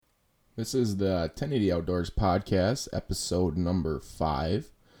This is the 1080 Outdoors Podcast, episode number 5.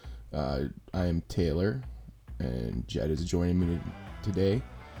 I am Taylor, and Jed is joining me today.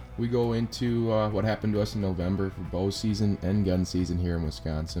 We go into what happened to us in November for bow season and gun season here in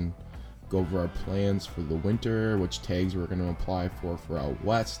Wisconsin. Go over our plans for the winter, which tags we're going to apply for out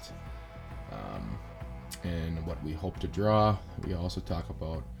west, and what we hope to draw. We also talk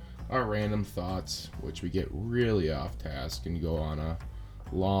about our random thoughts, which we get really off task and go on a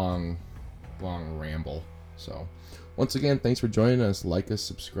long ramble. So once again, thanks for joining us. Like us,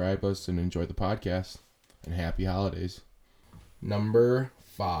 subscribe us, and enjoy the podcast. And happy holidays. Number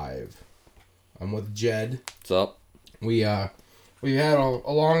 5. I'm with Jed. What's up? We had a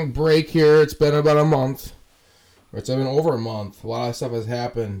long break here. It's been about a month. Or it's been over a month. A lot of stuff has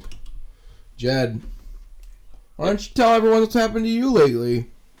happened. Jed, why don't you tell everyone what's happened to you lately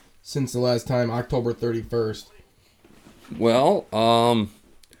since the last time, October 31st? Well,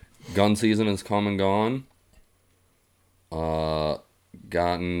 gun season has come and gone.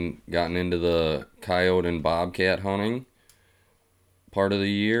 Gotten into the coyote and bobcat hunting part of the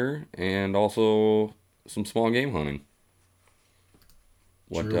year, and also some small game hunting.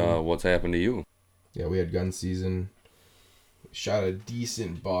 What's happened to you? Yeah, we had gun season. Shot a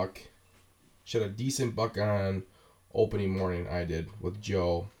decent buck on opening morning. I did with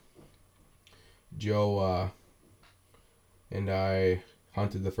Joe. Joe and I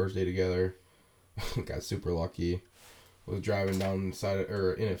hunted the first day together. Got super lucky. Was driving down the side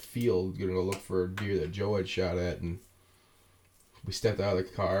in a field, gonna go look for a deer that Joe had shot at, and we stepped out of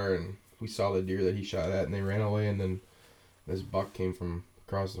the car and we saw the deer that he shot at, and they ran away. And then this buck came from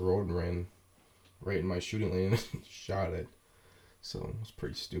across the road and ran right in my shooting lane and shot it. So it was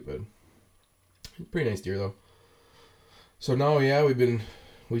pretty stupid. Pretty nice deer though. So now, yeah,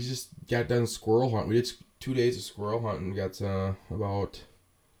 we just got done squirrel hunt. We did 2 days of squirrel hunting. We got about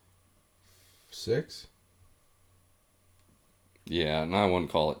 6. Yeah, and I wouldn't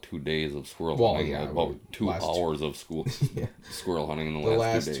call it 2 days of squirrel hunting. Yeah, about 2 hours of yeah. squirrel hunting in the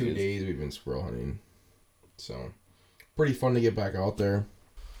last 2 days. 2 days we've been squirrel hunting. So pretty fun to get back out there.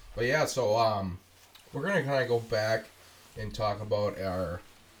 But yeah, so we're gonna kind of go back and talk about our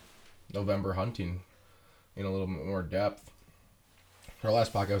November hunting in a little bit more depth. Our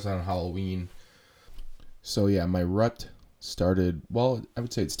last podcast was on Halloween. So yeah, my rut started, well, I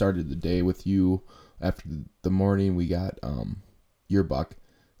would say it started the day with you. After the morning, we got your buck.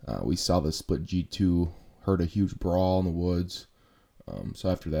 We saw the split G2, heard a huge brawl in the woods. So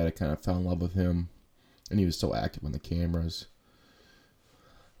after that, I kind of fell in love with him, and he was so active on the cameras.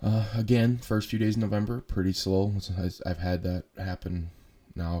 Again, first few days in November, pretty slow. I've had that happen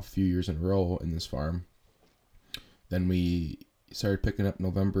now a few years in a row in this farm. Then we started picking up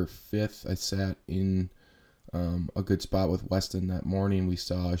November 5th. I sat in a good spot with Weston that morning. We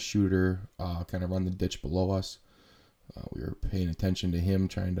saw a shooter kind of run the ditch below us. We were paying attention to him,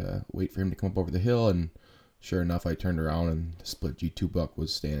 trying to wait for him to come up over the hill, and sure enough, I turned around and the split G2 buck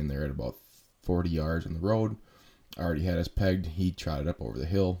was standing there at about 40 yards on the road. I already had us pegged. He trotted up over the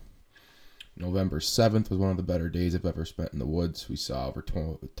hill. November 7th was one of the better days I've ever spent in the woods. We saw over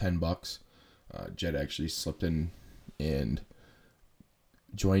 10 bucks. Jed actually slipped in and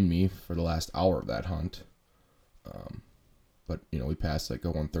joined me for the last hour of that hunt. But, we passed like a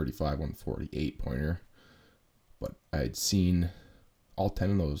 135, 148 pointer. But I had seen all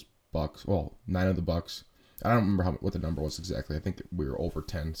 10 of those bucks, well, 9 of the bucks. I don't remember what the number was exactly. I think we were over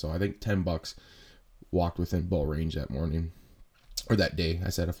 10. So I think 10 bucks walked within bow range that morning. Or that day. I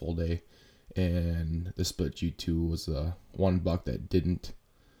said a full day. And the split G2 was the one buck that didn't.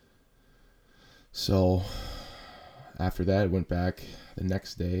 So after that, I went back the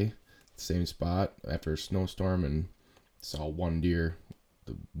next day, same spot after a snowstorm, and saw one deer.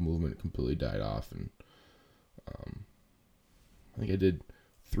 The movement completely died off, and I think I did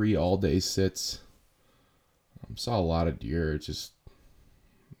 3 all-day sits. Saw a lot of deer. It's just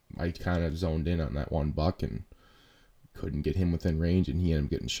I kind of zoned in on that one buck and couldn't get him within range, and he ended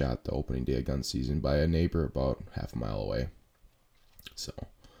up getting shot the opening day of gun season by a neighbor about half a mile away. So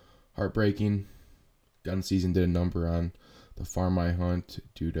heartbreaking. Gun season did a number on the farm I hunt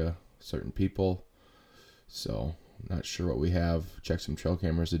due to certain people. So not sure what we have. Checked some trail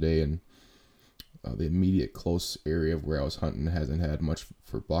cameras today, and the immediate close area of where I was hunting hasn't had much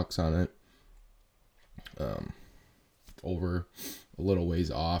for bucks on it. Over a little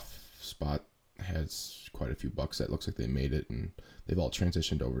ways off spot has quite a few bucks that looks like they made it, and they've all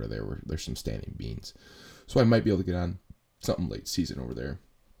transitioned over to there where there's some standing beans. So I might be able to get on something late season over there.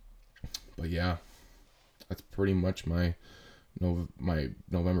 But yeah, that's pretty much my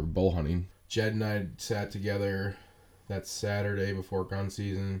November bow hunting. Jed and I sat together that Saturday before gun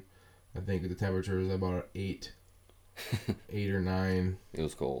season. I think the temperature was about 8 or 9. It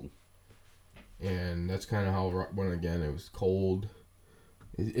was cold. And that's kind of how, when again, it was cold.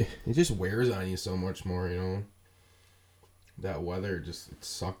 It just wears on you so much more, you know. That weather just, it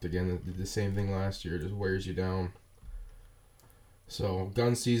sucked again. It did the same thing last year. It just wears you down. So,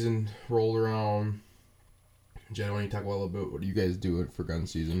 gun season rolled around. Jen, why don't you talk a little bit, what are you guys doing for gun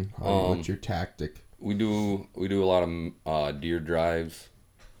season? What's your tactic? We do a lot of deer drives.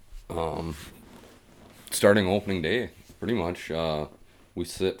 Starting opening day, pretty much. We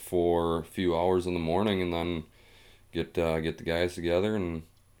sit for a few hours in the morning and then get the guys together and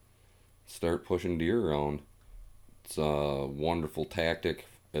start pushing deer around. It's a wonderful tactic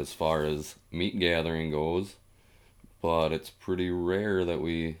as far as meat gathering goes, but it's pretty rare that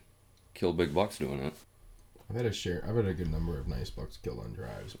we kill big bucks doing it. I've had a good number of nice bucks killed on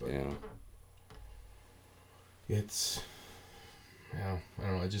drives, but Yeah. It's, yeah, I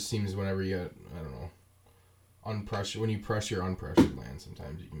don't know. It just seems whenever you get, I don't know, when you pressure unpressured land,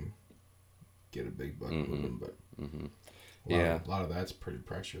 sometimes you can get a big buck moving, but a lot of that's pretty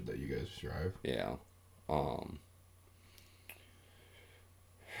pressured that you guys drive. Yeah.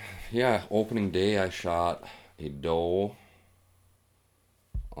 Yeah, opening day I shot a doe.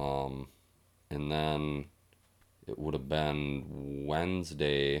 And then it would have been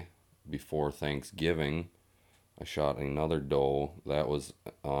Wednesday before Thanksgiving. I shot another doe. That was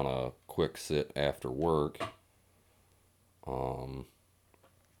on a quick sit after work. And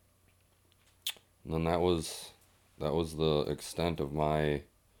then that was the extent of my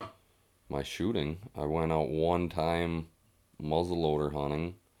shooting. I went out one time muzzleloader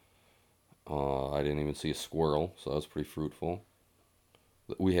hunting. I didn't even see a squirrel, so that was pretty fruitful.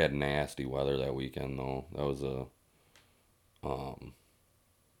 We had nasty weather that weekend though. That was a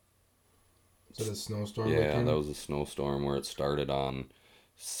Is that a snowstorm? Yeah, that was a snowstorm where it started on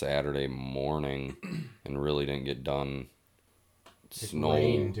Saturday morning and really didn't get done.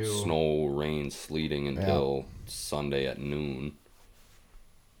 Snow, rain, sleeting until Sunday at noon.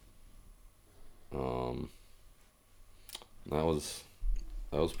 That was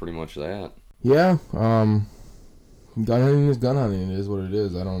pretty much that. Yeah. Gun hunting is gun hunting. It is what it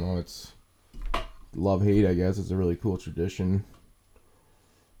is. I don't know. It's love hate. I guess it's a really cool tradition.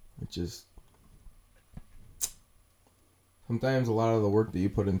 It just sometimes a lot of the work that you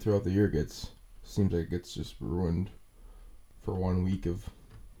put in throughout the year seems like it gets just ruined for 1 week of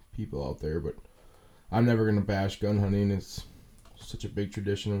people out there. But I'm never gonna bash gun hunting. It's such a big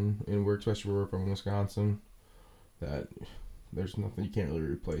tradition in work, especially where we're from Wisconsin, that there's nothing, you can't really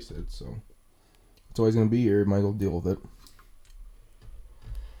replace it. So it's always gonna be here. Might as well deal with it.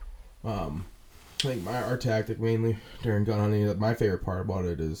 I think our tactic mainly during gun hunting, my favorite part about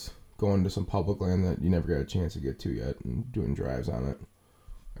it is going to some public land that you never got a chance to get to yet and doing drives on it.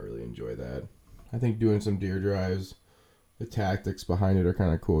 I really enjoy that. I think doing some deer drives, the tactics behind it are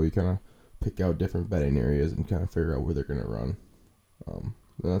kind of cool. You kind of pick out different bedding areas and kind of figure out where they're going to run.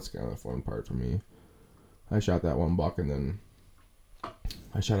 That's kind of the fun part for me. I shot that one buck and then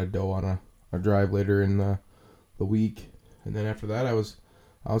I shot a doe on a drive later in the week. And then after that I was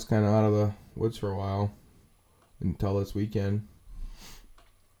kind of out of the woods for a while until this weekend.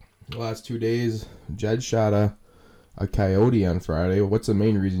 The last 2 days, Jed shot a coyote on Friday. What's the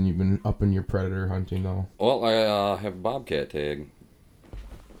main reason you've been up in your predator hunting though? Well, I have a bobcat tag.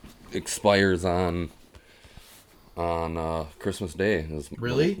 Expires on Christmas Day.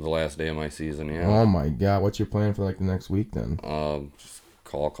 Really? The last day of my season, yeah. Oh my god, what's your plan for like the next week then? Just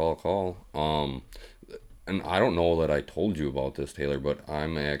call. And I don't know that I told you about this, Taylor, but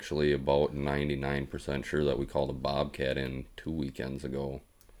I'm actually about 99% sure that we called a bobcat in 2 weekends ago.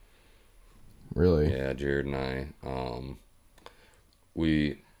 Really? Yeah, Jared and I.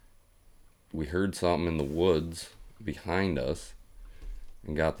 We heard something in the woods behind us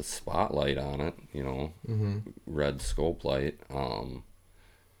and got the spotlight on it, red scope light. And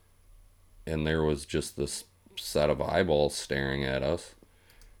there was just this set of eyeballs staring at us,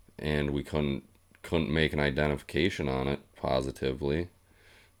 and we couldn't make an identification on it positively.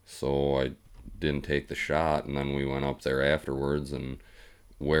 So I didn't take the shot, and then we went up there afterwards, and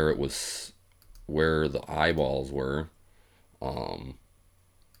where the eyeballs were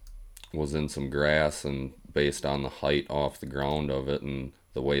was in some grass, and based on the height off the ground of it and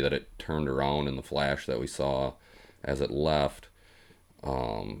the way that it turned around in the flash that we saw as it left,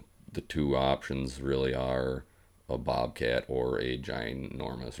 the two options really are a bobcat or a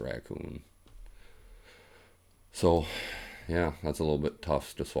ginormous raccoon. So, yeah, that's a little bit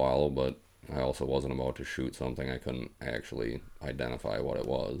tough to swallow, but I also wasn't about to shoot something I couldn't actually identify what it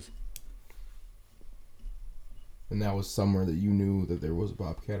was. And that was somewhere that you knew that there was a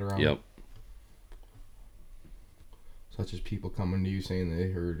bobcat around? Yep. Such as people coming to you saying they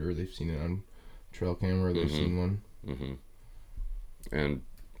heard or they've seen it on trail camera or they've seen one? Mm-hmm. And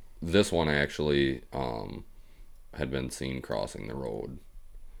this one actually had been seen crossing the road.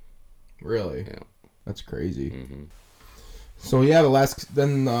 Really? Yeah. That's crazy. Mm-hmm. So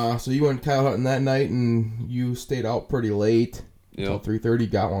so you went coyote hunting that night and you stayed out pretty late until 3:30.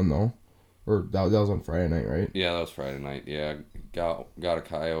 Got one though, or that was on Friday night, right? Yeah, that was Friday night. Yeah, got a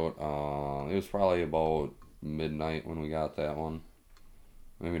coyote. It was probably about midnight when we got that one.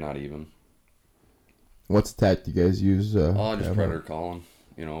 Maybe not even. What's the tactic you guys use? Just predator calling.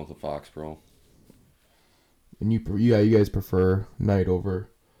 With a Fox Pro. And you guys prefer night over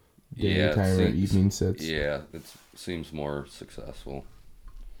daytime or evening sits? Yeah, it seems more successful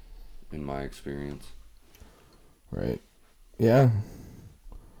in my experience. Right. Yeah.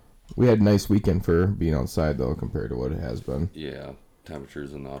 We had a nice weekend for being outside though compared to what it has been. Yeah,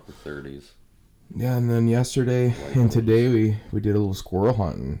 temperatures in the upper 30s. Yeah, and then yesterday and today we did a little squirrel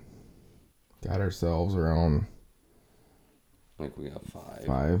hunting. Got ourselves around. I think we got 5.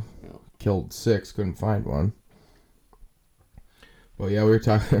 5. Yeah. Killed 6. Couldn't find one. But yeah, we were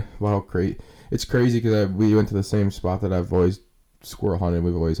talking about how crazy. It's crazy because we went to the same spot that I've always squirrel hunted.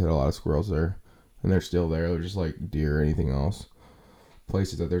 We've always had a lot of squirrels there, and they're still there. They're just like deer or anything else.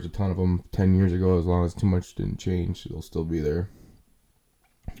 Places that there's a ton of them 10 years ago. As long as too much didn't change, they'll still be there.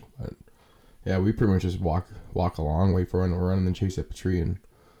 But yeah, we pretty much just walk along, wait for one to run, and then chase up a tree and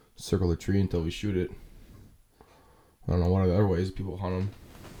circle the tree until we shoot it. I don't know what other ways people hunt them.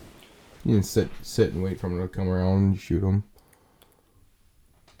 You can sit and wait for them to come around and shoot them.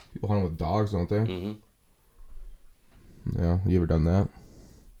 People hunt them with dogs, don't they? Mm-hmm. Yeah, you ever done that?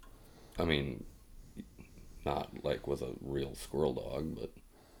 I mean, not like with a real squirrel dog, but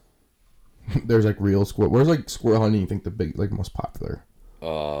There's like real squirrel. Where's like squirrel hunting? You think the big most popular?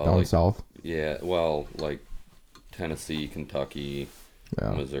 Down south. Yeah, well, like Tennessee, Kentucky,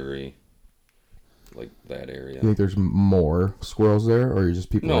 Missouri, like that area. You think there's more squirrels there, or are you just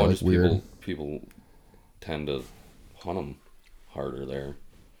people? No, are, like, just weird? people tend to hunt them harder there.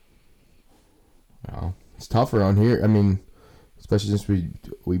 Wow, it's tough around here. I mean, especially since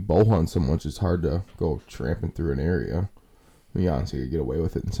we bow hunt so much, it's hard to go tramping through an area. I mean, honestly, you could get away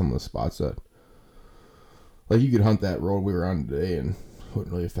with it in some of the spots that, like, you could hunt that road we were on today, and it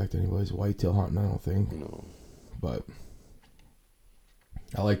wouldn't really affect anybody's whitetail hunting. I don't think. No. But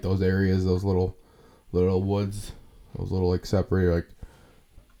I like those areas, those little woods, those little like separated like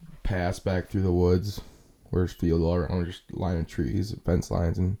pass back through the woods, where there's field all around, just line of trees, fence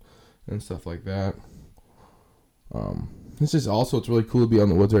lines, and stuff like that. It's really cool to be on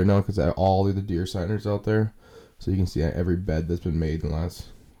the woods right now because all of the deer signers out there, so you can see every bed that's been made in the last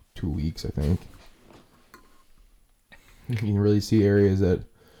 2 weeks. I think you can really see areas that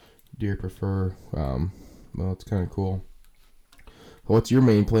deer prefer. Well, it's kind of cool. What's your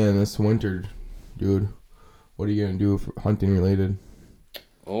main plan this winter, dude? What are you gonna do for hunting related?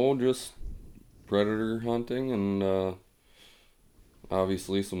 Oh, just predator hunting and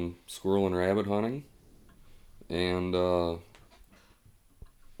obviously some squirrel and rabbit hunting. And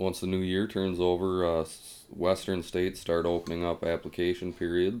once the new year turns over, western states start opening up application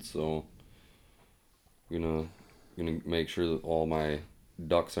periods. So gonna make sure that all my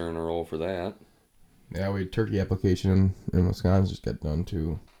ducks are in a row for that. Yeah, we had turkey application in Wisconsin just got done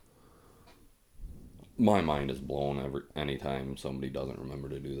too. My mind is blown anytime somebody doesn't remember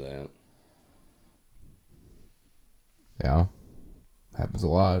to do that. Yeah, happens a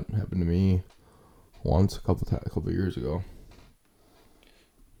lot. Happened to me once a couple years ago.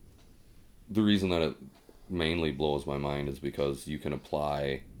 The reason that it mainly blows my mind is because you can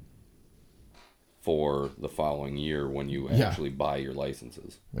apply for the following year when you actually buy your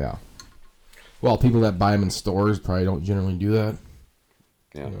licenses. Yeah. Well, people that buy them in stores probably don't generally do that.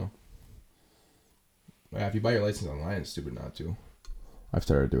 Yeah. You know? Yeah, if you buy your license online, it's stupid not to. I've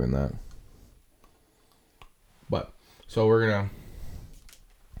started doing that. But so we're gonna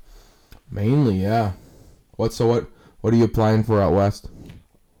mainly, yeah. What are you applying for out west?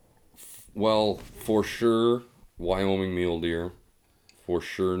 Well, for sure, Wyoming mule deer, for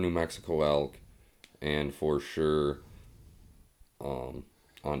sure New Mexico elk, and for sure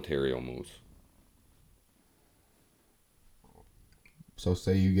Ontario moose. So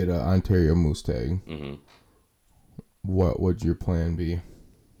say you get an Ontario moose tag. Mm-hmm. What would your plan be?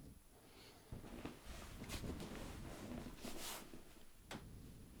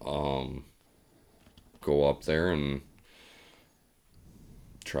 Go up there and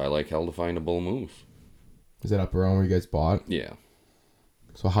try like hell to find a bull moose. Is that up around where you guys bought? Yeah.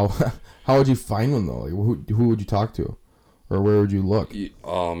 So how how would you find one though? Like, who would you talk to, or where would you look? You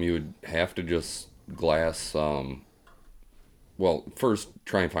would have to just glass. Well, first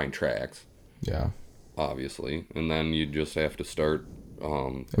try and find tracks, Yeah. obviously, and then you just have to start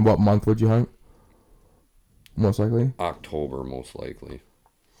And what month would you hunt? Most likely. October, most likely.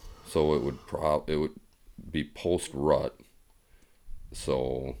 So it would be post rut.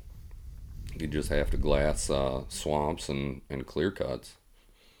 So you just have to glass swamps and clear cuts.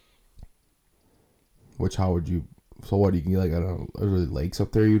 Which how would you? So what do you get like? I don't know. Are there lakes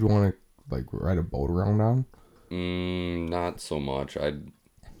up there you'd want to like ride a boat around on? Not so much. I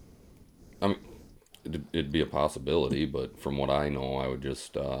mean, it'd be a possibility, but from what I know, I would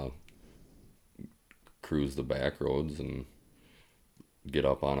just cruise the back roads and get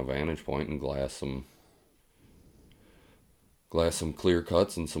up on a vantage point and glass some clear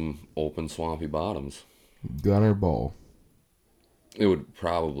cuts and some open swampy bottoms. Gun or bow? It would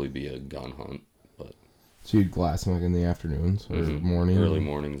probably be a gun hunt, but So you'd glass them like in the afternoons or morning? early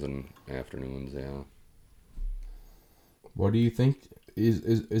mornings and afternoons. Yeah. What do you think?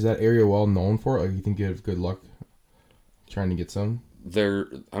 Is that area well known for it? Like, you think you have good luck trying to get some?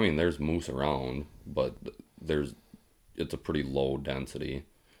 There's moose around, but it's a pretty low density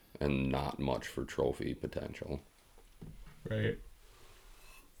and not much for trophy potential. Right.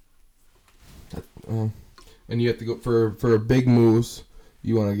 And you have to go for a big moose.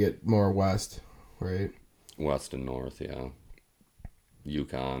 You want to get more west, right? West and north, yeah.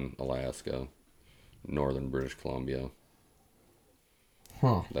 Yukon, Alaska, northern British Columbia.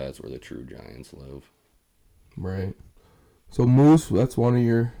 Huh. That's where the true giants live. Right. So moose, that's one of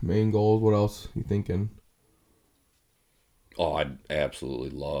your main goals. What else you thinking? Oh, I'd absolutely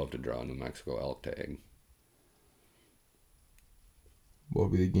love to draw a New Mexico elk tag.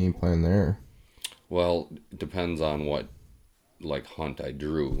 What would be the game plan there? Well, it depends on what hunt I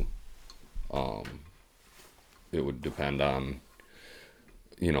drew. It would depend on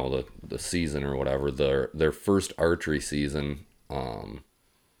the season or whatever. Their first archery season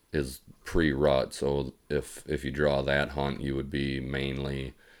is pre-rut, so if you draw that hunt, you would be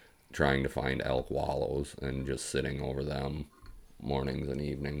mainly trying to find elk wallows and just sitting over them mornings and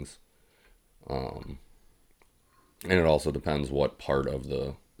evenings. And it also depends what part of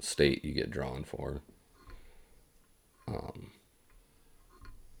the state you get drawn for.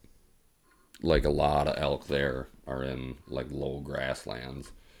 Like a lot of elk there are in like low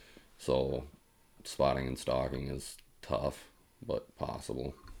grasslands, so spotting and stalking is tough but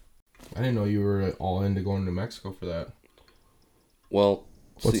possible. I didn't know you were all into going to Mexico for that. Well,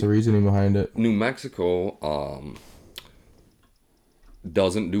 what's the reasoning behind it? New Mexico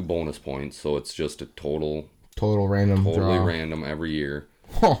doesn't do bonus points, so it's just a total random totally draw. random every year.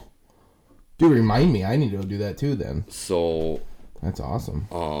 Huh. Dude, remind me. I need to go do that too then. So that's awesome.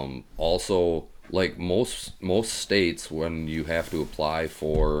 Also, like most states, when you have to apply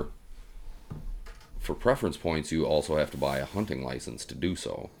for preference points, you also have to buy a hunting license to do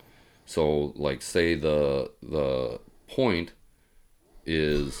so. So, like, say the point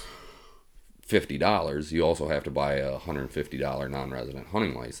is $50, you also have to buy a $150 non-resident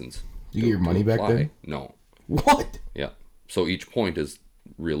hunting license. Do you get your money back then? No. What? Yeah. So each point is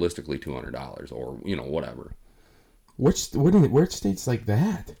realistically $200 or whatever. Which states like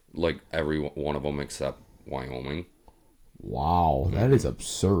that? Like every one of them except Wyoming. Wow, that is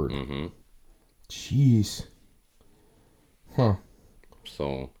absurd. Jeez. Huh.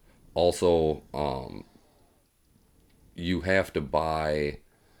 So also you have to buy,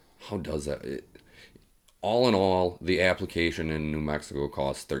 how does that, all in all, the application in New Mexico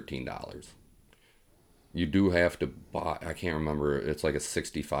costs $13. You do have to buy, I can't remember, it's like a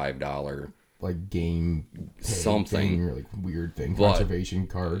 $65 like game something thing, or like weird thing, conservation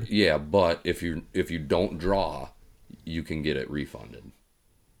card. Yeah, but if you don't draw, you can get it refunded.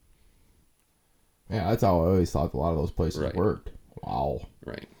 Yeah, that's how I always thought a lot of those places worked. Wow.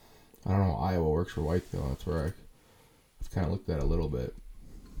 Right. I don't know how Iowa works for whitetail. That's where I've kind of looked at it a little bit.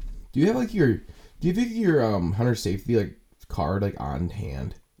 Do you think your hunter safety like card like on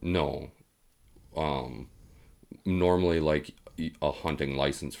hand? No. Normally, like a hunting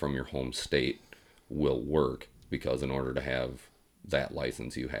license from your home state will work, because in order to have that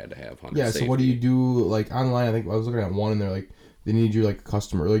license, you had to have hunter safety. So what do you do like online? I think I was looking at one, and they're like they need your like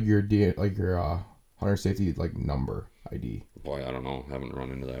customer like your hunter safety like number ID. Boy, I don't know. Haven't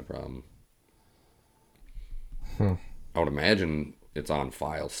run into that problem. I would imagine it's on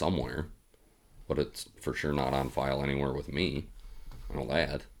file somewhere, but it's for sure not on file anywhere with me. I know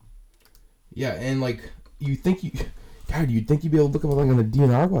that. Yeah, and like you'd think you'd be able to look up like on a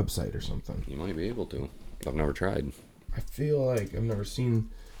DNR website or something. You might be able to. I've never tried. I feel like I've never seen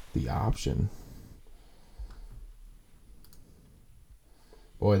the option.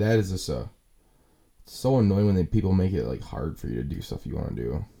 Boy, that is just so annoying when people make it like hard for you to do stuff you want to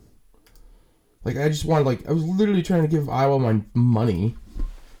do. Like I just wanted, like I was literally trying to give Iowa my money.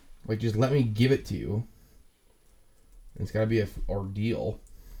 Like just let me give it to you. It's gotta be an ordeal.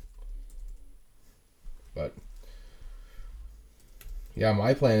 But yeah,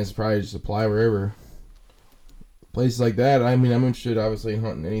 my plan is probably just apply wherever. Places like that. I mean, I'm interested obviously in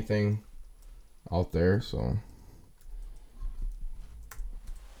hunting anything out there, so.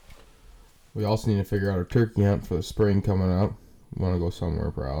 We also need to figure out a turkey hunt for the spring coming up. We want to go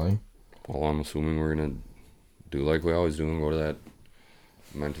somewhere probably. Well, I'm assuming we're going to do like we always do and go to that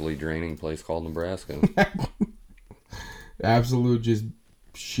mentally draining place called Nebraska. Absolute just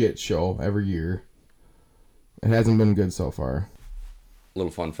shit show every year. It hasn't been good so far.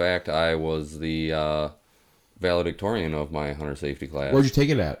 Little fun fact, I was the valedictorian of my hunter safety class. Where'd you take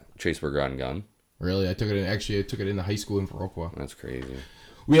it at? Chaseburg Rod and Gun. Really? I took it in the high school in Viroqua. That's crazy.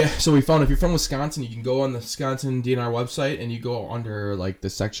 Yeah, so we found if you're from Wisconsin, you can go on the Wisconsin DNR website and you go under like the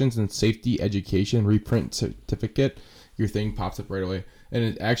sections and safety education reprint certificate. Your thing pops up right away, and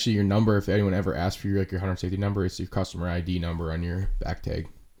it, actually your number, if anyone ever asks for your hunter safety number, it's your customer ID number on your back tag.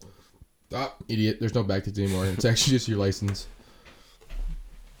 Ah, idiot! There's no back tags anymore. It's actually just your license.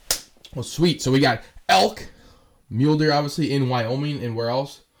 Well, sweet. So we got elk, mule deer, obviously in Wyoming, and where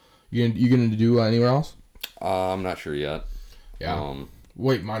else? You gonna do anywhere else? I'm not sure yet. Yeah.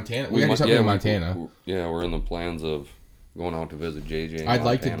 Wait, Montana? We got something in Montana. We're in the plans of going out to visit JJ in I'd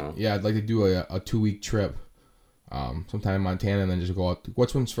Montana. I'd like to do a 2-week trip, sometime in Montana, and then just go out.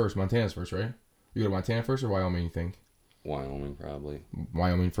 Which one's first? Montana's first, right? You go to Montana first or Wyoming, you think? Wyoming, probably.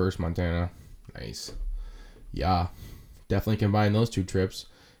 Wyoming first, Montana. Nice. Yeah, definitely combine those two trips.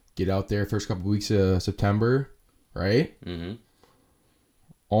 Get out there first couple weeks of September, right? Mm-hmm.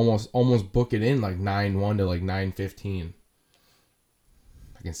 Almost book it in like 9/1 to like 9/15.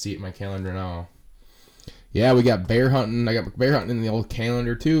 I can see it in my calendar now. Yeah, we got bear hunting. I got bear hunting in the old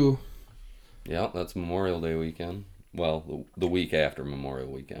calendar too. Yeah, that's Memorial Day weekend. Well, the week after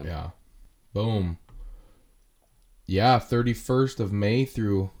Memorial Weekend. Yeah. Boom. Yeah, 31st of May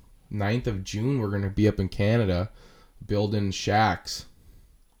through 9th of June, we're going to be up in Canada building shacks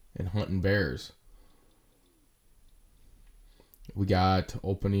and hunting bears. We got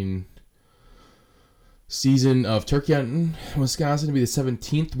opening season of turkey hunting in Wisconsin to be the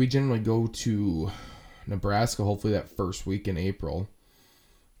 17th. We generally go to Nebraska hopefully that first week in April.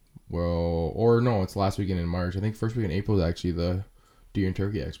 Well, or no, it's last weekend in March. I think first week in April is actually the Deer and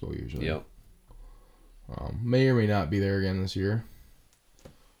Turkey Expo usually. Yep. May or may not be there again this year.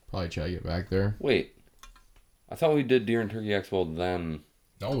 Probably try to get back there. Wait. I thought we did Deer and Turkey Expo then.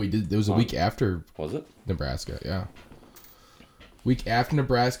 No, we did. It was a week after. Was it? Nebraska, yeah. Week after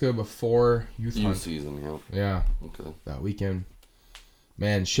Nebraska, before youth hunt season, yep. Yeah. Okay. That weekend.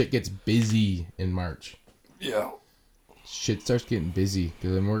 Man, shit gets busy in March. Yeah. Shit starts getting busy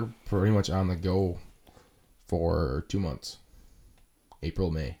because then we're pretty much on the go for 2 months.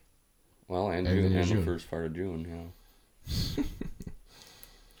 April, May. Well, and June, and the first part of June, yeah.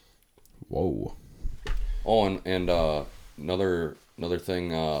 Whoa. Oh, and another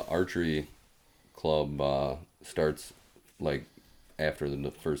thing, archery club starts like after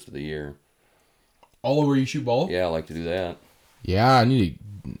the first of the year. All where you shoot ball? Yeah, I like to do that. Yeah, I need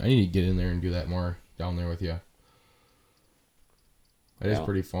to get in there and do that more down there with you. That is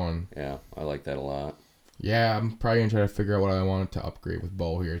pretty fun. Yeah, I like that a lot. Yeah, I'm probably going to try to figure out what I want to upgrade with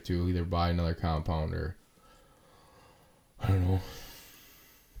bow here too. Either buy another compound or I don't know.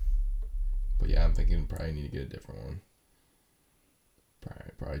 But yeah, I'm thinking probably need to get a different one.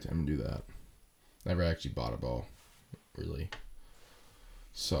 Probably time to do that. Never actually bought a bow, really.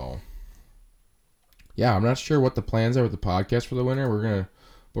 So, yeah, I'm not sure what the plans are with the podcast for the winter.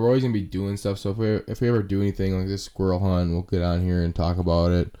 We're always gonna be doing stuff. So if we ever do anything like this squirrel hunt, we'll get on here and talk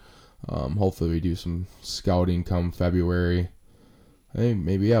about it. Hopefully we do some scouting come February. I think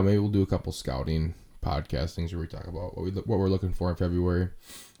maybe we'll do a couple scouting podcast things where we talk about what we're looking for in February.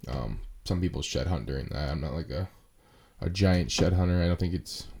 Some people shed hunt during that. I'm not like a giant shed hunter. I don't think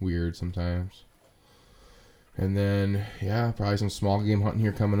it's weird sometimes. And then probably some small game hunting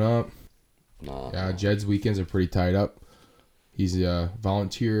here coming up. Yeah, Jed's weekends are pretty tied up. He's a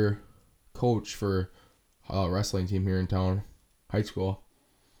volunteer coach for a wrestling team here in town, high school.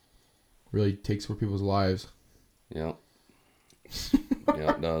 Really takes over people's lives. Yeah.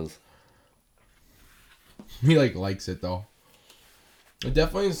 Yeah, it does. He likes it though. It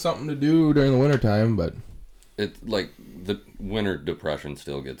definitely is something to do during the wintertime, but it's the winter depression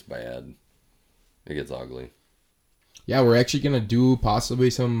still gets bad. It gets ugly. Yeah, we're actually gonna do possibly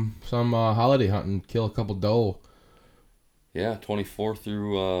some holiday hunting, kill a couple doe. Yeah, 24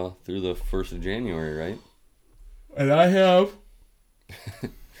 through the 1st of January, right? And I have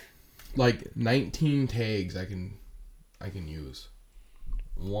like 19 tags I can use.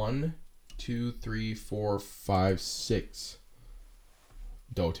 1, 2, 3, 4, 5, 6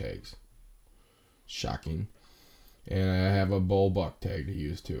 doe tags. Shocking. And I have a bull buck tag to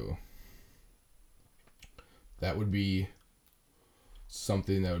use too. That would be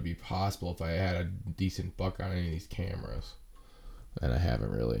something that would be possible if I had a decent buck on any of these cameras. And I haven't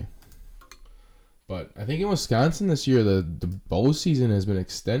really. But I think in Wisconsin this year, the bow season has been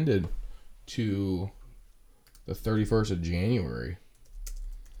extended to the 31st of January.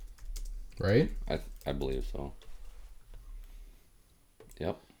 Right? I believe so.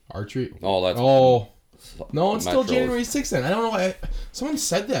 Yep. Archery. Oh, that's... Oh. No, it's still Metros. January 6th then. I don't know why. Someone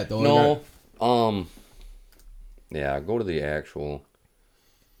said that though. No. Yeah, go to the actual...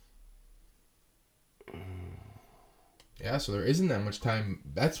 Yeah, so there isn't that much time.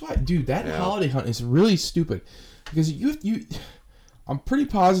 That's why, dude, that Yeah. holiday hunt is really stupid. Because I'm pretty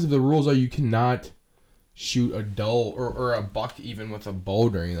positive the rules are you cannot shoot a doe or a buck even with a bow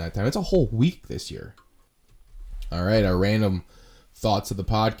during that time. It's a whole week this year. All right, our random thoughts of the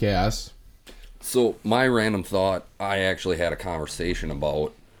podcast. So, my random thought, I actually had a conversation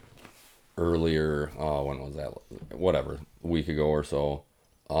about earlier, when was that? Whatever, a week ago or so.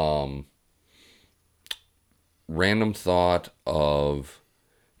 Random thought of,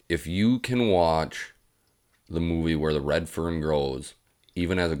 if you can watch the movie Where the Red Fern Grows,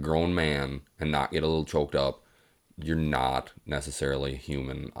 even as a grown man, and not get a little choked up, you're not necessarily a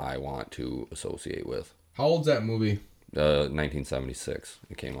human I want to associate with. How old's that movie? 1976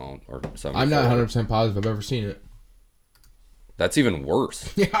 it came out, or 74. I'm not 100% positive I've ever seen it. That's even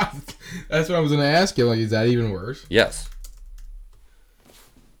worse. Yeah, that's what I was going to ask you. Like, is that even worse? Yes.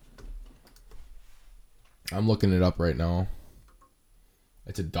 I'm looking it up right now.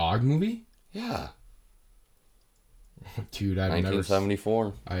 It's a dog movie? Yeah. Dude, I've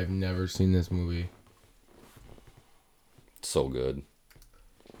 1974. never seen this movie. So good.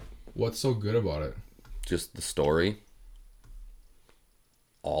 What's so good about it? Just the story.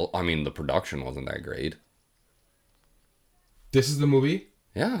 The production wasn't that great. This is the movie?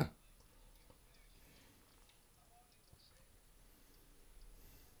 Yeah.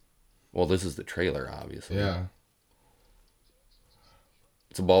 Well, this is the trailer, obviously. Yeah.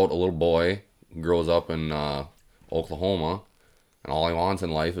 It's about a little boy who grows up in Oklahoma, and all he wants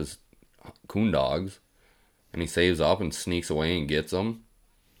in life is coon dogs. And he saves up and sneaks away and gets them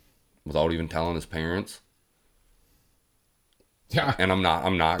without even telling his parents. Yeah. And I'm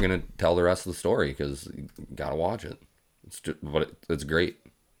not gonna tell the rest of the story because you gotta watch it. It's great.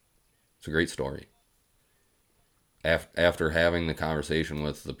 It's a great story. After having the conversation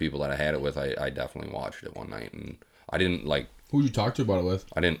with the people that I had it with, I definitely watched it one night, and I didn't like. Who'd you talk to about it with?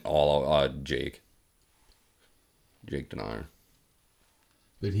 I didn't Jake Denar.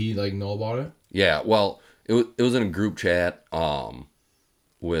 Did he know about it? Yeah, well, it was in a group chat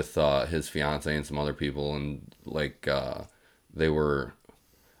with his fiance and some other people, and they were,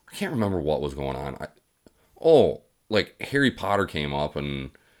 I can't remember what was going on. Harry Potter came up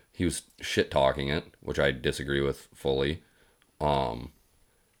and he was shit talking it, which I disagree with fully. And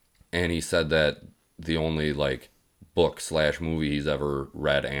he said that the only book/movie he's ever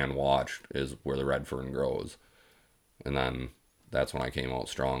read and watched is Where the Red Fern Grows. And then that's when I came out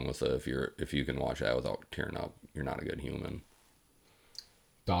strong with if you can watch that without tearing up, you're not a good human.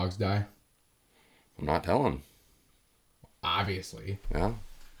 Dogs die? I'm not telling. Obviously. Yeah.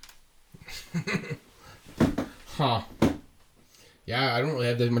 Huh. Yeah, I don't really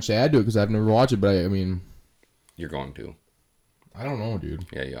have that much to add to it because I've never watched it, but I mean... You're going to. I don't know, dude.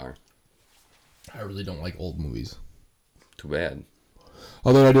 Yeah, you are. I really don't like old movies. Too bad.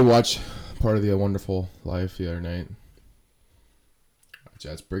 Although I did watch part of The Wonderful Life the other night.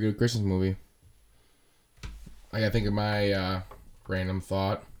 That's a pretty good Christmas movie. I gotta think of my random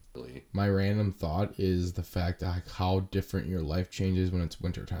thought. Really? My random thought is the fact that how different your life changes when it's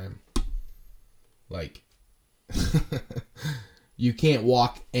wintertime. You can't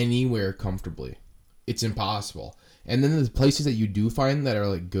walk anywhere comfortably. It's impossible. And then the places that you do find that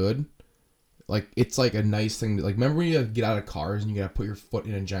are good, it's a nice thing to, remember when you get out of cars and you gotta put your foot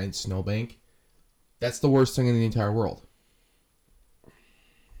in a giant snowbank? That's the worst thing in the entire world.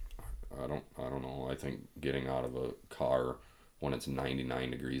 I don't know. I think getting out of a car when it's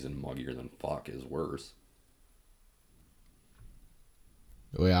 99 degrees and muggier than fuck is worse.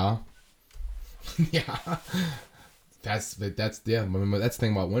 Oh, yeah. Yeah. That's the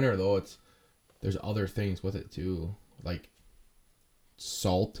thing about winter though. There's other things with it too. like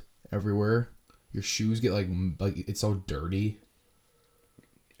salt everywhere. Your shoes get like it's so dirty.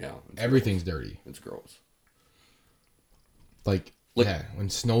 Yeah. Everything's dirty. It's gross. Like, yeah, when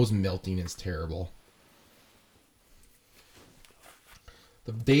snow's melting, it's terrible.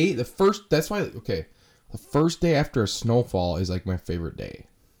 The first day after a snowfall is like my favorite day.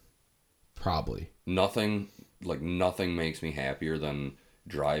 Probably. Nothing makes me happier than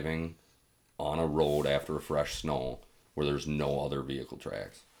driving on a road after a fresh snow where there's no other vehicle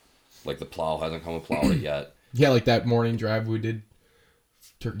tracks. Like the plow hasn't come and plowed it yet. Yeah, like that morning drive we did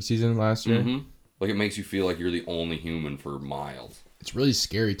turkey season last year. Mm-hmm. Like it makes you feel like you're the only human for miles. It's really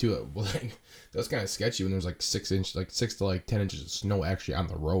scary too. Like that's kind of sketchy when there's like 6 to 10 inches of snow actually on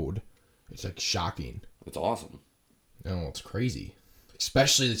the road. It's like shocking. It's awesome. No, it's crazy.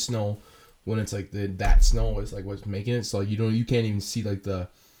 Especially the snow when it's like that snow is like what's making it so like, you can't even see like the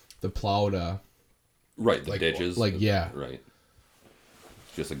plowed right, the like, ditches. Like yeah. Right.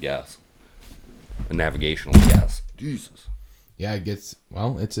 It's just a guess. A navigational guess. Jesus. Yeah,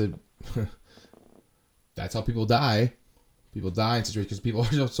 it's a that's how people die. People die in situations because people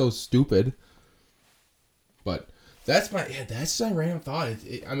are so stupid. But that's my random thought.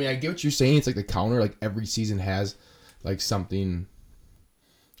 I mean, I get what you're saying. It's like the counter. Like every season has like something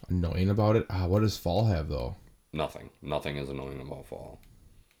annoying about it. What does fall have though? Nothing. Nothing is annoying about fall.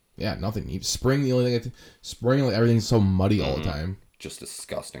 Yeah, nothing. Even spring, the only thing. Spring, like everything's so muddy all the time. Just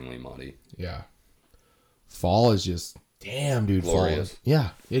disgustingly muddy. Yeah. Fall is just damn, dude. Glorious. Fall. Yeah,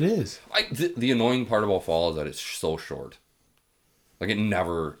 it is. The annoying part about fall is that it's so short. Like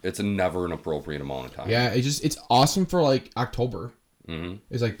it's never an appropriate amount of time. Yeah, it's awesome for like October. Mm-hmm.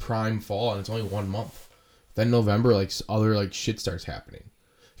 It's like prime fall, and it's only 1 month. Then November, like other like shit starts happening.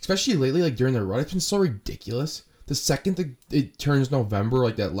 Especially lately, like during the rut, it's been so ridiculous. The second it turns November,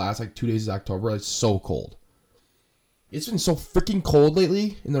 like that last like 2 days of October, it's so cold. It's been so freaking cold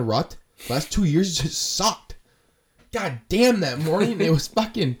lately in the rut. Last 2 years just sucked. God damn, that morning it was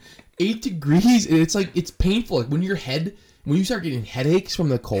fucking 8 degrees, and it's like it's painful. Like when you start getting headaches from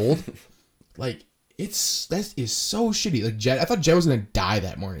the cold, like that is so shitty. Like I thought Jed was gonna die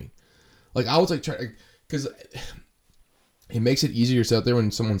that morning. Like I was like trying, because it makes it easier to sit out there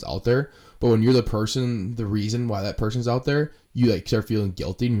when someone's out there. But when you're the reason why that person's out there, you like start feeling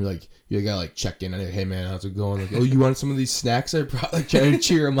guilty, and you gotta like check in. Hey man, how's it going? Like, oh, you want some of these snacks I brought? Like trying to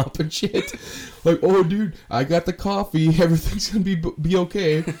cheer him up and shit. Like, oh dude, I got the coffee. Everything's gonna be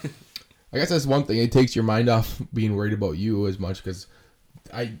okay. I guess that's one thing. It takes your mind off being worried about you as much because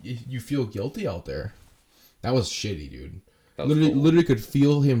you feel guilty out there. That was shitty, dude. Literally could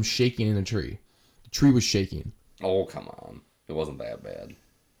feel him shaking in the tree. The tree was shaking. Oh, come on. It wasn't that bad.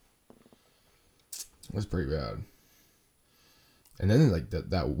 It was pretty bad. And then like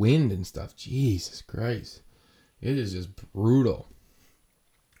that wind and stuff. Jesus Christ. It is just brutal.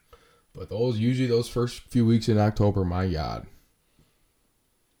 But those first few weeks in October, my God.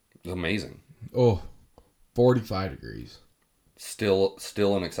 It's amazing. Oh, 45 degrees. Still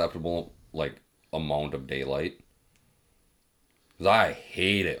an acceptable like amount of daylight. Cause I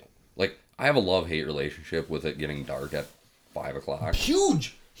hate it. Like I have a love-hate relationship with it getting dark at 5 o'clock.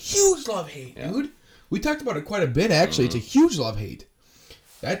 Huge love-hate, dude. We talked about it quite a bit actually. It's a huge love-hate.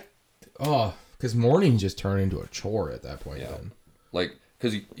 Because mornings just turn into a chore at that point. Yeah. Then. Like,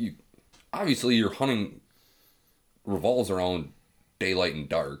 because you obviously your hunting revolves around daylight and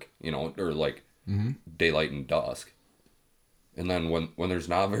dark, or like daylight and dusk. And then when there's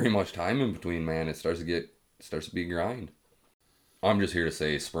not very much time in between, man, it starts to be a grind. I'm just here to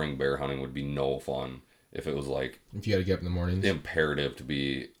say spring bear hunting would be no fun if it was like if you had to get up in the mornings. Imperative to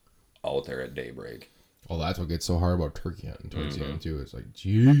be out there at daybreak. Oh, that's what gets so hard about turkey hunting towards the end too. It's like,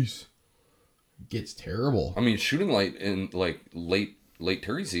 jeez, it gets terrible. I mean, shooting light in like late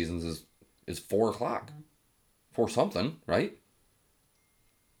turkey seasons is 4 o'clock, 4 something, right?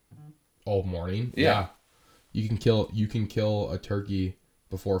 Oh, morning. Yeah. You can kill a turkey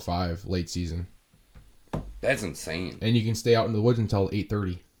before 5 late season. That's insane. And you can stay out in the woods until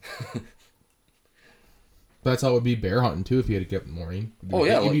 8:30. That's how it would be bear hunting too if you had to get up in the morning.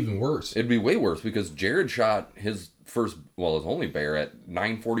 It'd be even worse. It'd be way worse because Jared shot his only bear at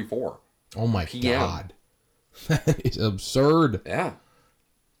 9:44. Oh my God. That is absurd. Yeah.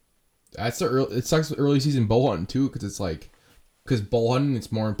 That's it sucks early season bow hunting too because it's like, because bow hunting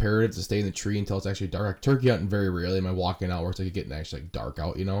it's more imperative to stay in the tree until it's actually dark. Like, turkey hunting very rarely am I walking out where it's like getting actually like dark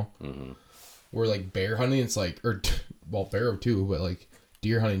out, Mm-hmm. Where like bear hunting it's like, bear too, but like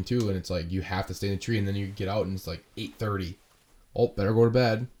deer hunting too, and it's like you have to stay in the tree and then you get out and it's like 8:30. Oh, better go to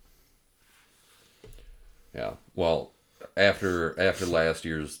bed. Yeah. Well, after last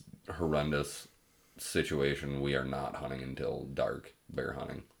year's horrendous situation, we are not hunting until dark, bear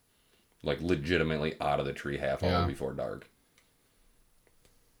hunting. Like, legitimately out of the tree half hour before dark.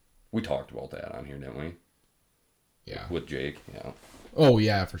 We talked about that on here, didn't we? Yeah. With Jake, yeah. Oh,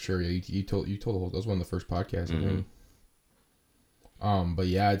 yeah, for sure. Yeah, you told the whole... That was one of the first podcasts, I think. But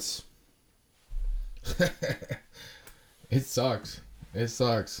yeah, it's... It sucks. It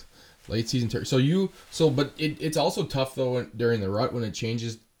sucks. Late season turkey. But it's also tough, though, during the rut when it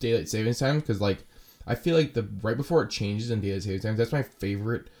changes daylight savings time, because, like, I feel like right before it changes in daylight savings time, that's my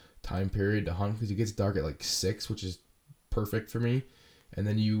favorite time period to hunt, because it gets dark at, like, 6, which is perfect for me. And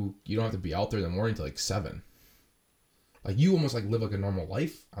then you don't have to be out there in the morning till, like, 7. Like, you almost, like, live, like, a normal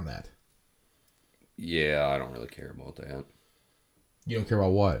life on that. Yeah, I don't really care about that. You don't care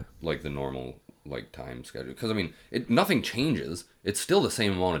about what? Like, the normal, like, time schedule. Because, I mean, nothing changes. It's still the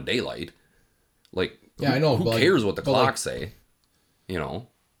same amount of daylight. Like, yeah, I know. Who cares what the clocks say? You know?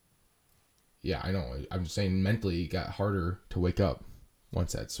 Yeah, I know. I'm just saying mentally it got harder to wake up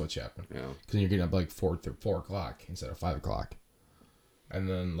once that switch happened. Yeah. Because you're getting up like 4 o'clock instead of 5 o'clock. And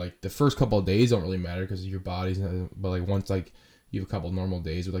then like the first couple of days don't really matter because your body's not, but like once like you have a couple normal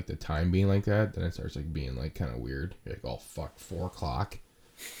days with like the time being like that, then it starts like being like kind of weird. You're like, oh fuck, 4 o'clock.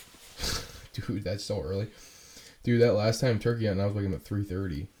 Dude, that's so early. Dude, that last time turkey hunting, I was waking up at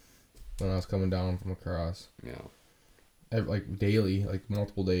 3:30 when I was coming down from across. Yeah. Like daily, like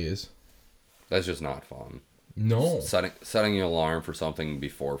multiple days. That's just not fun. No. Setting an alarm for something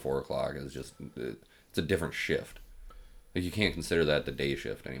before 4 o'clock is just, it's a different shift. Like, you can't consider that the day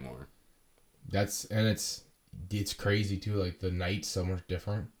shift anymore. It's crazy too. Like the night's so much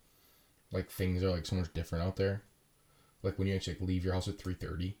different. Like things are like so much different out there. Like when you actually like, leave your house at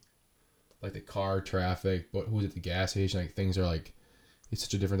 3:30, like the car traffic, but who's at the gas station? Like things are like, it's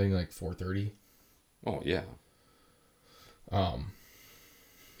such a different thing than like 4:30. Oh yeah.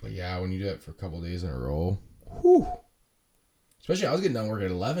 But yeah, when you do that for a couple of days in a row, whew. Especially I was getting done work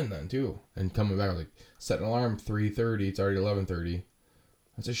at 11 then too, and coming back I was like, set an alarm 3:30. It's already 11:30.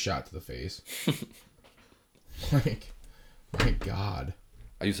 That's a shot to the face. Like, my God.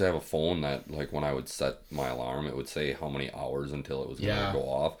 I used to have a phone that, like, when I would set my alarm, it would say how many hours until it was going to go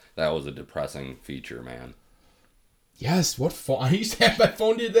off. That was a depressing feature, man. Yes, what phone? I used to have my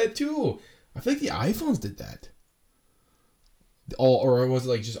phone did that too. I feel like the iPhones did that. Or was it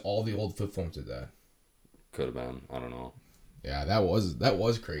like just all the old flip phones did that? Could have been. I don't know. Yeah, that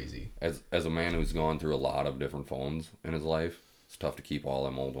was crazy. As a man who's gone through a lot of different phones in his life, it's tough to keep all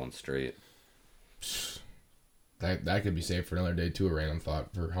them old ones straight. That could be saved for another day too. A random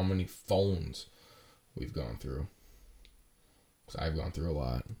thought for how many phones we've gone through. Because I've gone through a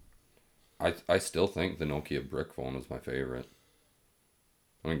lot. I still think the Nokia brick phone is my favorite.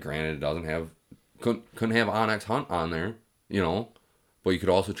 I mean, granted, it doesn't have couldn't have Onyx Hunt on there, you know, but you could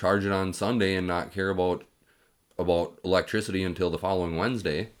also charge it on Sunday and not care about electricity until the following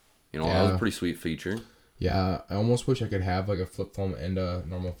Wednesday. You know, that was a pretty sweet feature. Yeah, I almost wish I could have like a flip phone and a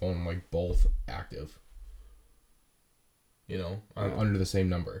normal phone, like both active. You know, under the same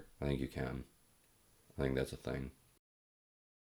number. I think you can. I think that's a thing.